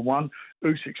 Tyson's number one,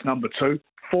 Usyk's number two.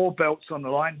 4 belts on the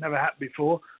line, never happened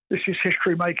before. This is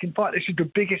history-making fight. This is the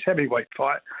biggest heavyweight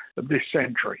fight of this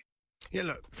century. Yeah,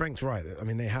 look, Frank's right. I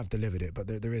mean, they have delivered it, but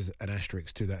there is an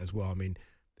asterisk to that as well. I mean,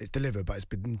 it's delivered, but it's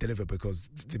been delivered because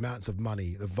the amounts of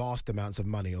money, the vast amounts of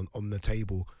money on the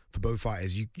table for both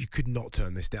fighters, you could not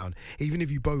turn this down. Even if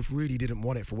you both really didn't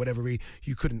want it for whatever reason,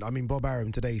 you couldn't. I mean, Bob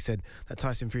Arum today said that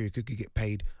Tyson Fury could get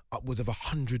paid upwards of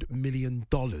 $100 million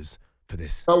for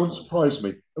this. That wouldn't surprise me.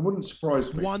 It wouldn't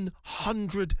surprise me.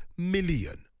 100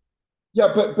 million.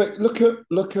 Yeah, but look at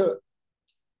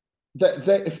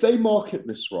that. If they market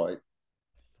this right,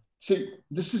 see,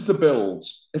 this is the build.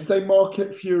 If they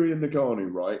market Fury and Ngannou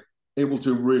right, it will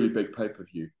do really big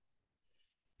pay-per-view,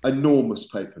 enormous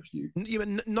pay-per-view. Yeah,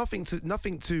 but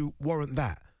nothing to warrant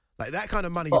that. Like that kind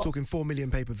of money, you're talking 4 million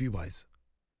pay-per-view wise.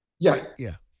 Yeah, right?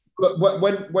 Yeah. But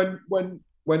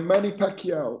when Manny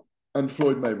Pacquiao and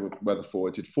Floyd Mayweather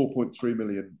fought, did 4.3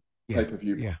 million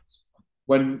pay-per-view. Yeah.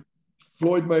 When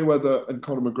Floyd Mayweather and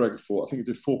Conor McGregor fought, I think it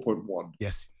did 4.1.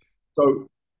 Yes. So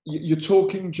you're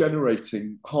talking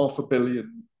generating $500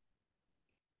 million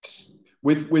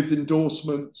with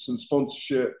endorsements and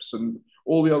sponsorships and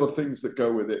all the other things that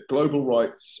go with it, global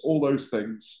rights, all those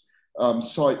things,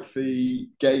 site fee,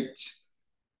 gate.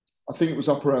 I think it was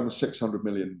up around the $600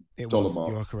 million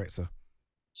mark. You are correct, sir.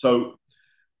 So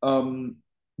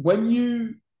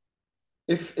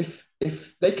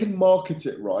if they can market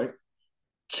it right,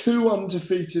 2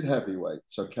 undefeated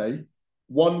heavyweights, okay?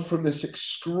 One from this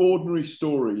extraordinary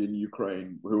story in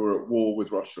Ukraine, who are at war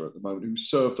with Russia at the moment, who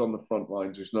served on the front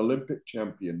lines, who's an Olympic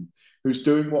champion, who's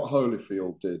doing what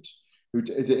Holyfield did, who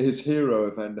did his hero,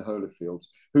 Evander Holyfield,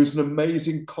 who's an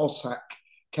amazing Cossack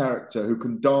character who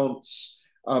can dance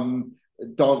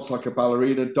like a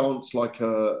ballerina, dance like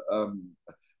a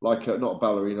not a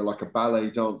ballerina, like a ballet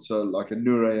dancer, like a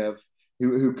Nureyev,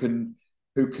 who can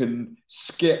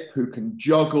skip, who can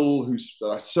juggle, who's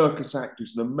a circus act,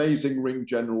 who's an amazing ring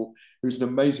general, who's an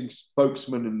amazing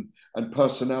spokesman and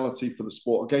personality for the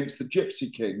sport, against the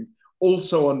Gypsy King,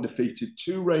 also undefeated,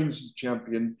 2 reigns as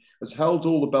champion, has held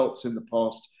all the belts in the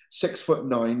past,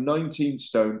 6'9", 19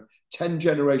 stone, 10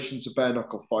 generations of bare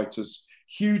knuckle fighters,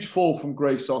 huge fall from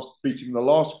grace after beating the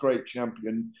last great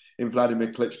champion in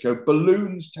Vladimir Klitschko,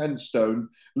 balloons 10 stone,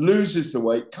 loses the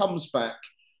weight, comes back.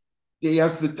 He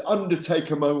has the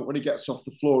Undertaker moment when he gets off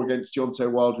the floor against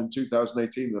Deontay Wilder in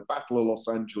 2018, the Battle of Los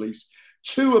Angeles.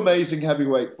 2 amazing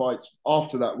heavyweight fights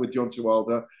after that with Deontay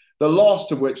Wilder, the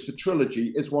last of which, the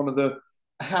trilogy, is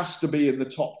has to be in the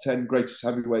top 10 greatest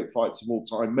heavyweight fights of all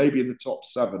time, maybe in the top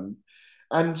 7.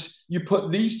 And you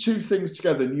put these 2 things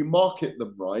together and you market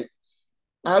them right,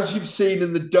 as you've seen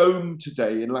in the Dome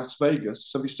today in Las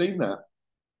Vegas. Have you seen that?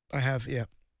 I have, yeah.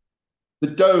 The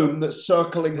Dome that's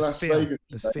circling Las Vegas.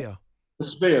 The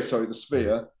Sphere,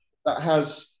 Sphere, that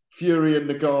has Fury and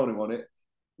Ngannou on it.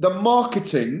 The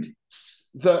marketing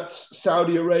that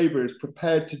Saudi Arabia is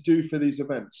prepared to do for these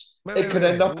events, it could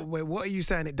end up. Wait, what are you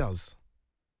saying it does?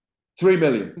 3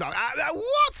 million. No,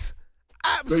 what?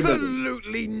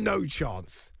 Absolutely no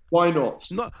chance. Why not?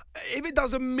 No, if it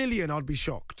does 1 million, I'd be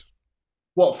shocked.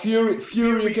 What, Fury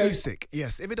against Usyk?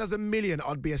 Yes, if it does 1 million,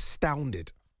 I'd be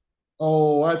astounded.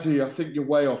 Oh, Addy, I think you're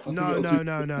way off. No.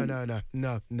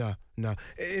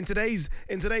 In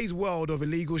today's world of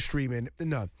illegal streaming,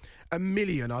 no, 1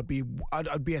 million, I'd be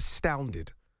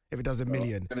astounded if it does 1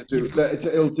 million.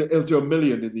 It'll do 1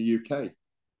 million in the UK.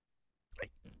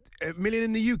 1 million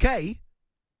in the UK?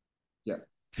 Yeah.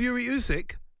 Fury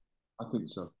Usyk? I think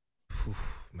so.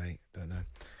 Mate, don't know.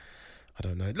 I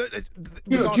don't know.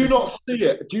 Look, do you not see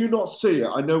it? Do you not see it?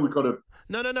 I know we've got to.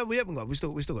 No, we haven't got. We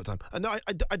still got time. No,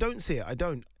 I don't see it. I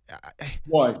don't.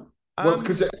 Why? Well,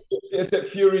 because is it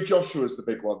Fury Joshua is the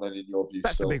big one then in your view?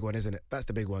 That's the big one, isn't it? That's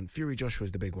the big one. Fury Joshua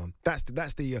is the big one. That's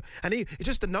the and it's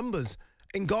just the numbers.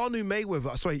 Ngannou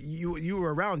Mayweather. Sorry, you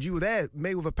were around. You were there.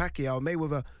 Mayweather Pacquiao.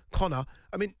 Mayweather Conor.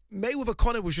 I mean, Mayweather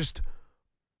Conor was just.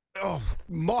 Oh,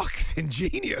 marketing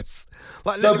genius!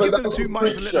 Like, give them 2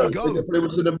 months and let them go. It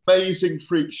was an amazing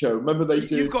freak show. Remember they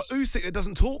did. You've got Usyk that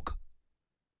doesn't talk.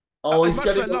 Oh, as much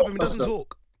as I love him, he doesn't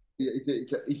talk.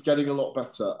 He's getting a lot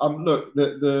better. Look,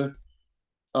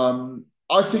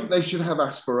 I think they should have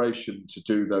aspiration to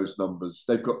do those numbers.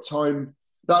 They've got time.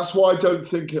 That's why I don't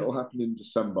think it'll happen in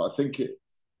December. I think it.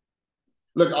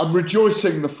 Look, I'm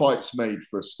rejoicing the fight's made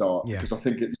for a start because I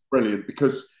think it's brilliant.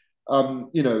 Because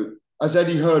as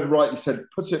Eddie Hearn rightly said,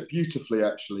 put it beautifully,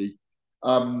 actually,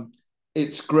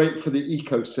 it's great for the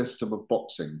ecosystem of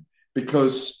boxing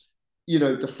because,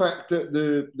 the fact that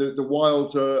the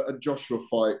Wilder and Joshua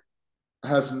fight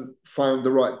hasn't found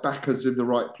the right backers in the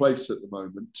right place at the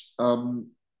moment,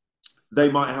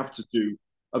 they might have to do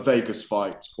a Vegas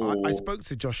fight. I spoke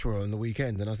to Joshua on the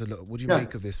weekend and I said, look, what do you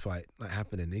make of this fight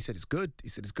happening? And he said, it's good. He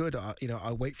said, it's good. I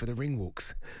wait for the ring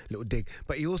walks, little dig.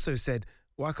 But he also said,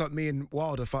 why can't me and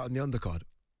Wilder fight on the undercard?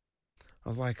 I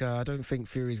was like, I don't think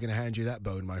Fury's going to hand you that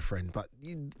bone, my friend. But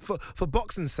for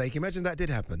boxing's sake, imagine that did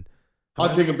happen. I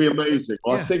think it'd be amazing.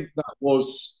 Yeah. I think that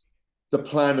was the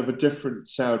plan of a different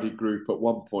Saudi group at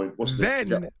one point,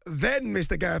 wasn't it? Then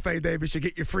Mr. Gareth A. Davis should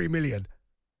get you 3 million.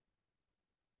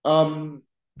 Then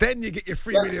you get your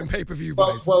 3 million pay-per-view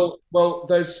buys. Well,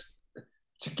 there's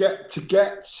to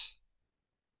get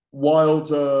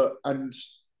Wilder and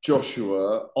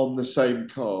Joshua on the same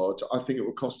card, I think it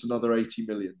would cost another 80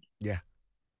 million. Yeah.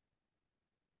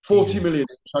 40 million,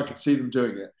 I could see them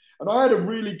doing it. And I had a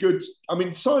really good,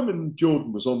 Simon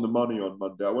Jordan was on the money on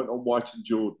Monday. I went on White and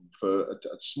Jordan for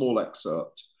a small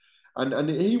excerpt. And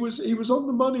he was on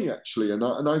the money, actually.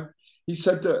 He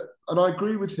said that, and I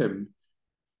agree with him,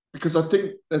 because I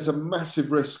think there's a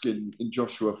massive risk in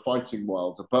Joshua fighting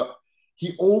Wilder, but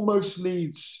he almost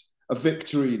needs a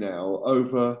victory now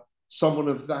over someone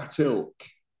of that ilk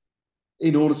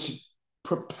in order to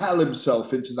propel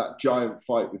himself into that giant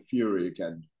fight with Fury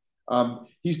again.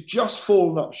 He's just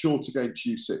fallen up short against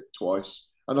Usyk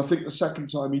twice, and I think the second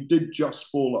time he did just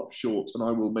fall up short, and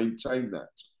I will maintain that.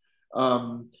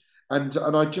 And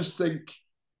I just think,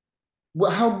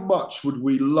 well, how much would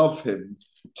we love him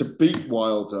to beat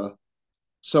Wilder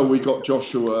so we got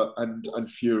Joshua and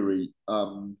Fury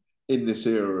in this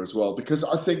era as well? Because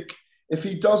I think if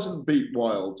he doesn't beat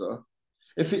Wilder,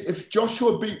 if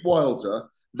Joshua beat Wilder,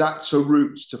 that's a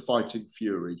route to fighting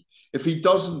Fury. If he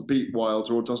doesn't beat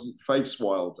Wilder or doesn't face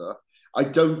Wilder, I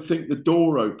don't think the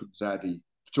door opens, Addy,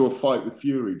 to a fight with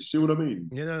Fury. Do you see what I mean?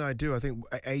 Yeah, no, I do. I think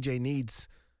AJ needs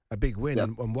a big win,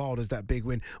 and Wilder's that big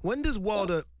win. When does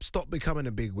Wilder stop becoming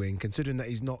a big win, considering that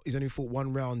he's only fought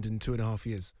one round in 2.5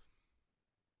 years?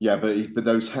 Yeah, but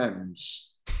those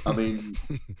hands,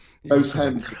 those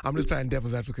hands. I'm just playing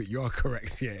devil's advocate. You are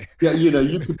correct, yeah. Yeah,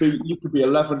 you could be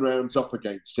 11 rounds up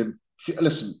against him.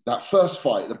 Listen, that first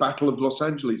fight, the Battle of Los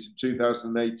Angeles in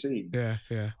 2018.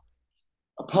 Yeah.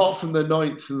 Apart from the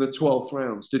 9th and the 12th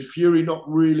rounds, did Fury not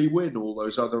really win all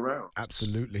those other rounds?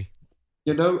 Absolutely.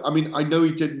 I know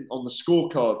he didn't on the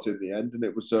scorecards in the end, and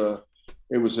it was a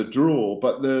draw.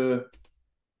 But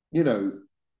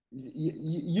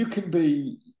you can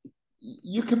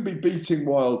be beating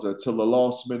Wilder till the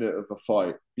last minute of the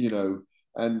fight,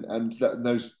 and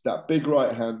that big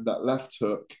right hand, that left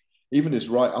hook, even his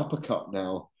right uppercut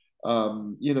now,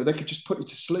 they could just put you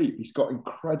to sleep. He's got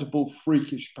incredible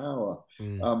freakish power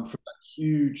from that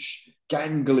huge,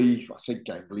 gangly, I say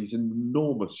gangly, he's an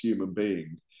enormous human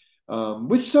being.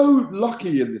 We're so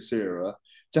lucky in this era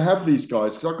to have these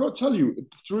guys, because I've got to tell you,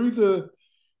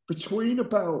 between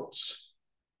about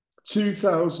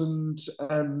 2000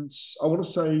 and I want to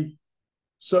say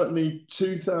certainly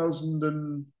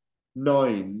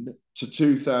 2009 to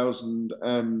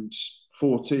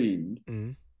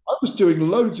 2014, I was doing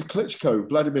loads of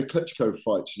Vladimir Klitschko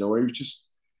fights, where he was just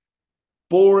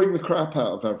boring the crap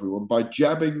out of everyone by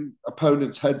jabbing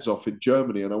opponents' heads off in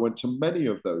Germany. And I went to many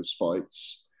of those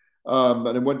fights. And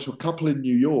I went to a couple in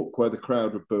New York where the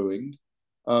crowd were booing.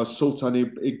 Sultan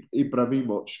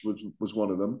Ibrahimovic was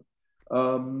one of them.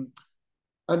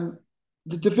 And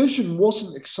the division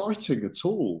wasn't exciting at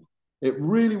all. It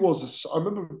really was. I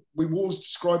remember we were always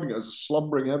describing it as a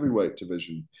slumbering heavyweight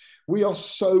division. We are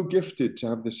so gifted to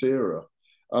have this era,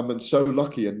 and so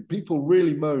lucky. And people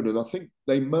really moan, and I think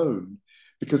they moan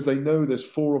because they know there's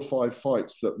 4 or 5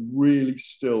 fights that really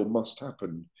still must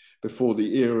happen before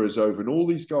the era is over. And all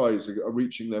these guys are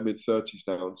reaching their mid-30s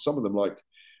now, and some of them, like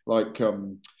Wilder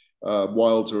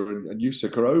and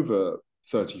Usyk, are over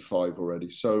 35 already.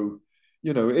 So,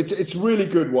 it's really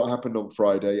good what happened on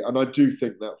Friday, and I do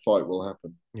think that fight will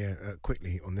happen. Yeah,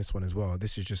 quickly on this one as well.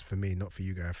 This is just for me, not for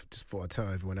you, Gareth. Just thought I'd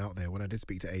tell everyone out there. When I did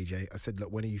speak to AJ, I said,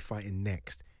 look, when are you fighting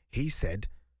next? He said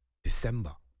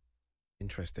December.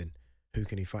 Interesting. Who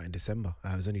can he fight in December?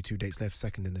 There's only 2 dates left,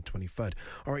 2nd and the 23rd.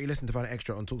 All right, you listen to Fight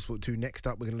Extra on TalkSport 2. Next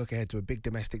up, we're going to look ahead to a big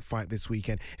domestic fight this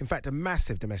weekend. In fact, a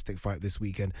massive domestic fight this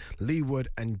weekend. Lee Wood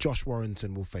and Josh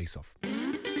Warrington will face off.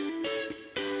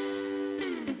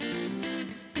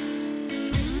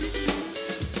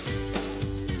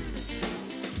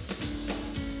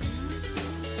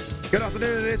 Good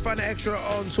afternoon, it is Fight Extra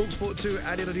on TalkSport 2.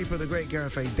 Adi Oladipo, the great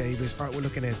Gareth A. Davis. All right, we're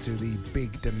looking ahead to the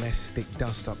big domestic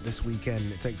dust-up this weekend.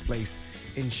 It takes place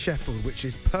in Sheffield, which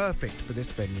is perfect for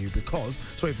this venue because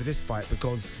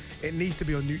it needs to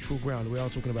be on neutral ground. We are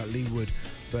talking about Lee Wood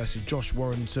versus Josh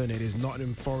Warrington. It is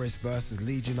Nottingham Forest versus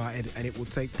Leeds United, and it will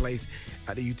take place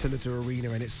at the Utility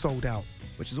Arena, and it's sold out,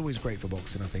 which is always great for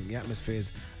boxing, I think. The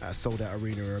atmospheres at a sold-out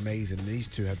arena are amazing, and these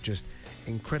two have just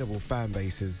incredible fan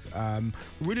bases.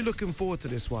 Really looking forward to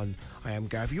this one, I am,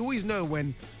 Gareth. You always know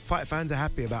when fight fans are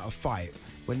happy about a fight,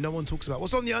 when no one talks about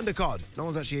what's on the undercard. No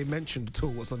one's actually mentioned at all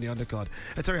what's on the undercard.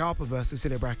 And Terry Harper versus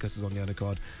Cecilia Brakas is on the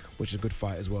undercard, which is a good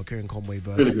fight as well. Kieran Conway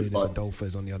versus Lunis Adolfo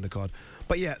is on the undercard.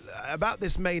 But yeah, about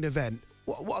this main event,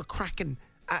 what a cracking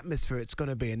atmosphere it's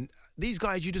going to be. And these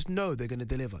guys, you just know they're going to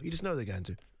deliver. You just know they're going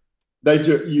to. They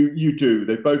do. You do.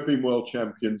 They've both been world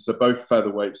champions. They're both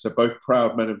featherweights. They're both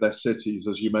proud men of their cities,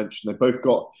 as you mentioned. They've both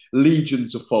got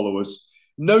legions of followers.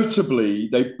 Notably,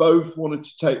 they both wanted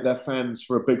to take their fans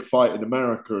for a big fight in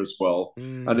America as well,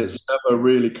 and it's never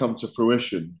really come to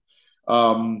fruition.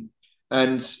 And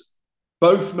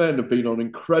both men have been on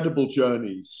incredible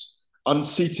journeys,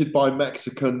 unseated by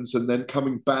Mexicans and then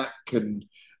coming back and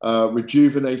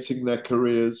rejuvenating their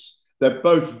careers. They're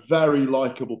both very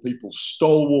likeable people,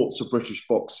 stalwarts of British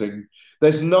boxing.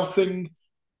 There's nothing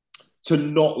to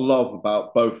not love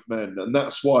about both men. And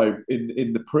that's why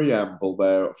in the preamble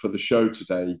there for the show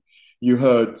today, you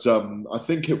heard, I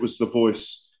think it was the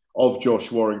voice of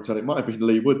Josh Warrington. It might have been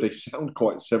Lee Wood. They sound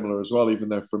quite similar as well, even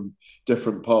though from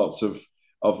different parts of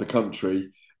the country.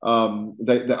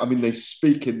 They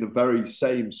speak in the very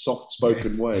same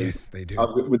soft-spoken way. Yes, they do.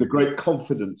 With a great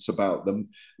confidence about them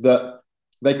that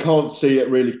they can't see it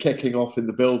really kicking off in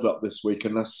the build-up this week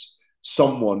unless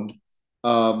someone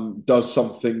does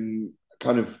something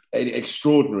kind of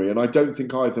extraordinary. And I don't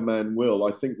think either man will.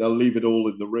 I think they'll leave it all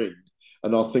in the ring.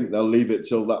 And I think they'll leave it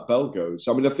till that bell goes.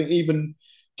 I mean, I think even...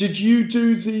 Did you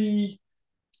do the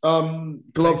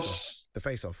gloves? The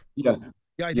face-off. Yeah.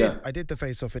 Yeah, I did. Yeah. I did the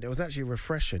face-off, and it was actually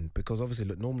refreshing because obviously,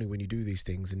 look, normally when you do these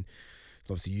things, and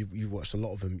obviously you've watched a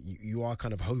lot of them, you are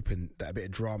kind of hoping that a bit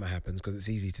of drama happens because it's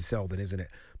easy to sell then, isn't it?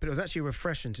 But it was actually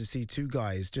refreshing to see two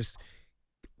guys just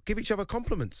give each other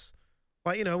compliments.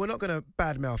 Like, we're not going to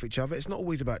badmouth each other. It's not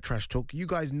always about trash talk. You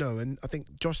guys know, and I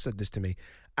think Josh said this to me,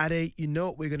 Ade, you know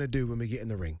what we're going to do when we get in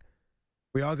the ring.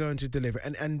 We are going to deliver.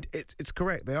 And it's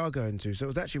correct. They are going to. So it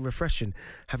was actually refreshing,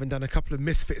 having done a couple of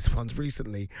Misfits ones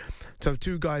recently, to have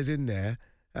two guys in there.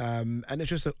 And it's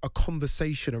just a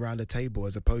conversation around a table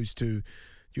as opposed to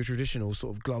your traditional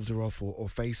sort of gloves are off or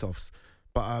face-offs.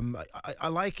 But I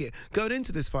like it. Going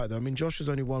into this fight, though, I mean, Josh has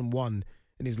only won one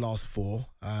in his last four.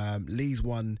 Lee's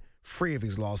won 3 of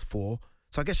his last 4.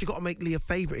 So I guess you've got to make Lee a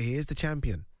favourite here. He's the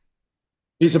champion.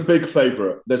 He's a big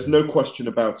favourite. There's no question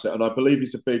about it. And I believe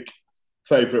he's a big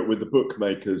favourite with the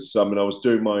bookmakers. I mean, I was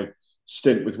doing my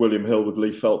stint with William Hill with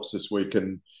Lee Phelps this week,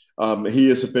 and he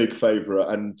is a big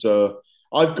favourite. And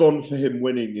I've gone for him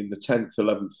winning in the 10th,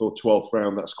 11th or 12th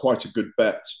round. That's quite a good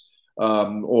bet.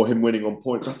 Or him winning on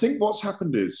points. I think what's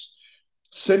happened is,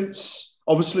 since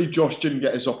obviously Josh didn't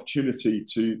get his opportunity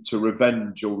to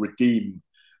revenge or redeem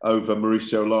over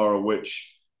Mauricio Lara,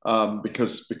 which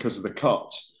because of the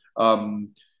cut and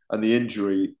the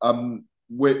injury,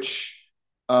 which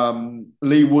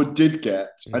Lee Wood did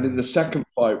get. And in the second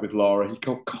fight with Lara, he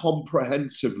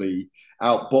comprehensively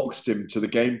outboxed him to the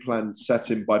game plan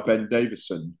set in by Ben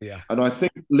Davison. Yeah. And I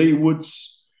think Lee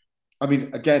Wood's, I mean,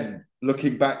 again,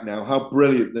 looking back now, how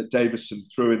brilliant that Davison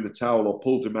threw in the towel or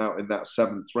pulled him out in that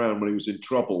 7th round when he was in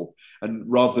trouble, and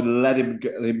rather than let him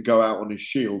go out on his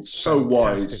shield. So Fantastic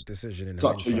wise decision in such a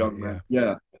hindsight, young man.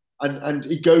 Yeah. And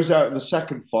he goes out in the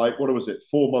second fight, what was it,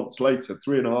 4 months later,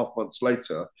 3.5 months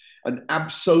later, and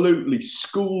absolutely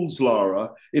schools Lara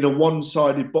in a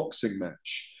one-sided boxing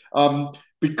match.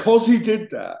 Because he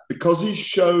did that, because he's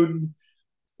shown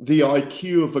the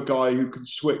IQ of a guy who can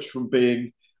switch from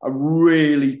being a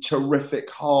really terrific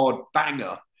hard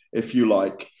banger, if you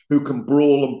like, who can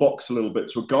brawl and box a little bit,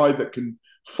 to a guy that can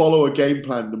follow a game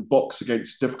plan and box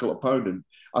against a difficult opponent.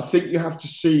 I think you have to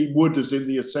see Wood as in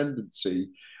the ascendancy.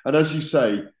 And as you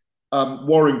say,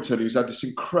 Warrington, who's had this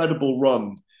incredible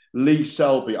run, Lee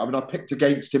Selby, I mean, I picked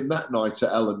against him that night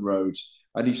at Ellen Road,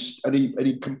 and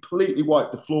he completely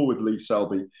wiped the floor with Lee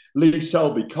Selby. Lee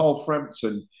Selby, Carl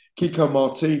Frampton, Kiko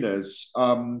Martinez,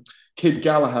 Kid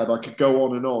Galahad, I could go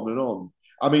on and on and on.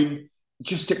 I mean,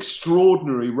 just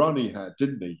extraordinary run he had,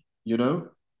 didn't he? You know?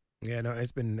 Yeah, no,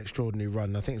 it's been an extraordinary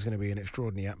run. I think it's going to be an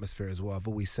extraordinary atmosphere as well. I've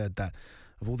always said that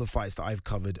of all the fights that I've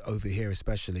covered over here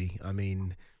especially, I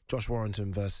mean, Josh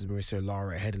Warrington versus Mauricio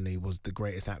Lara at Headingley was the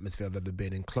greatest atmosphere I've ever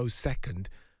been in. Close second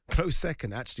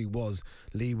actually was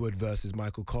Lee Wood versus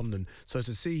Michael Conlan. So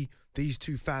to see these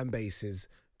two fan bases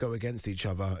go against each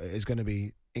other is going to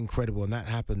be incredible, and that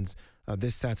happens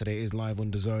this Saturday. It is live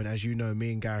on DAZN. As you know,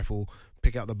 me and Gareth will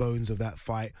pick out the bones of that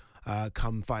fight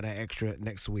come Fight Night Extra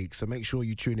next week. So make sure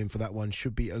you tune in for that one.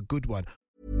 Should be a good one.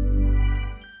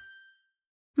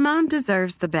 Mom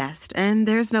deserves the best, and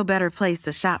there's no better place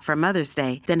to shop for Mother's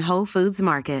Day than Whole Foods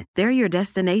Market. They're your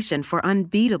destination for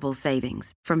unbeatable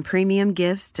savings, from premium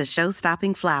gifts to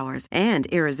show-stopping flowers and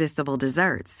irresistible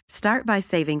desserts. Start by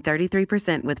saving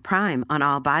 33% with Prime on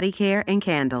all body care and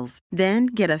candles. Then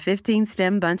get a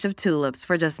 15-stem bunch of tulips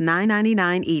for just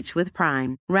 $9.99 each with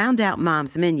Prime. Round out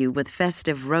Mom's menu with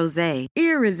festive rosé,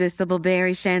 irresistible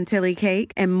berry chantilly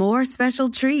cake, and more special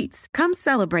treats. Come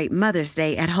celebrate Mother's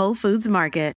Day at Whole Foods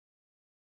Market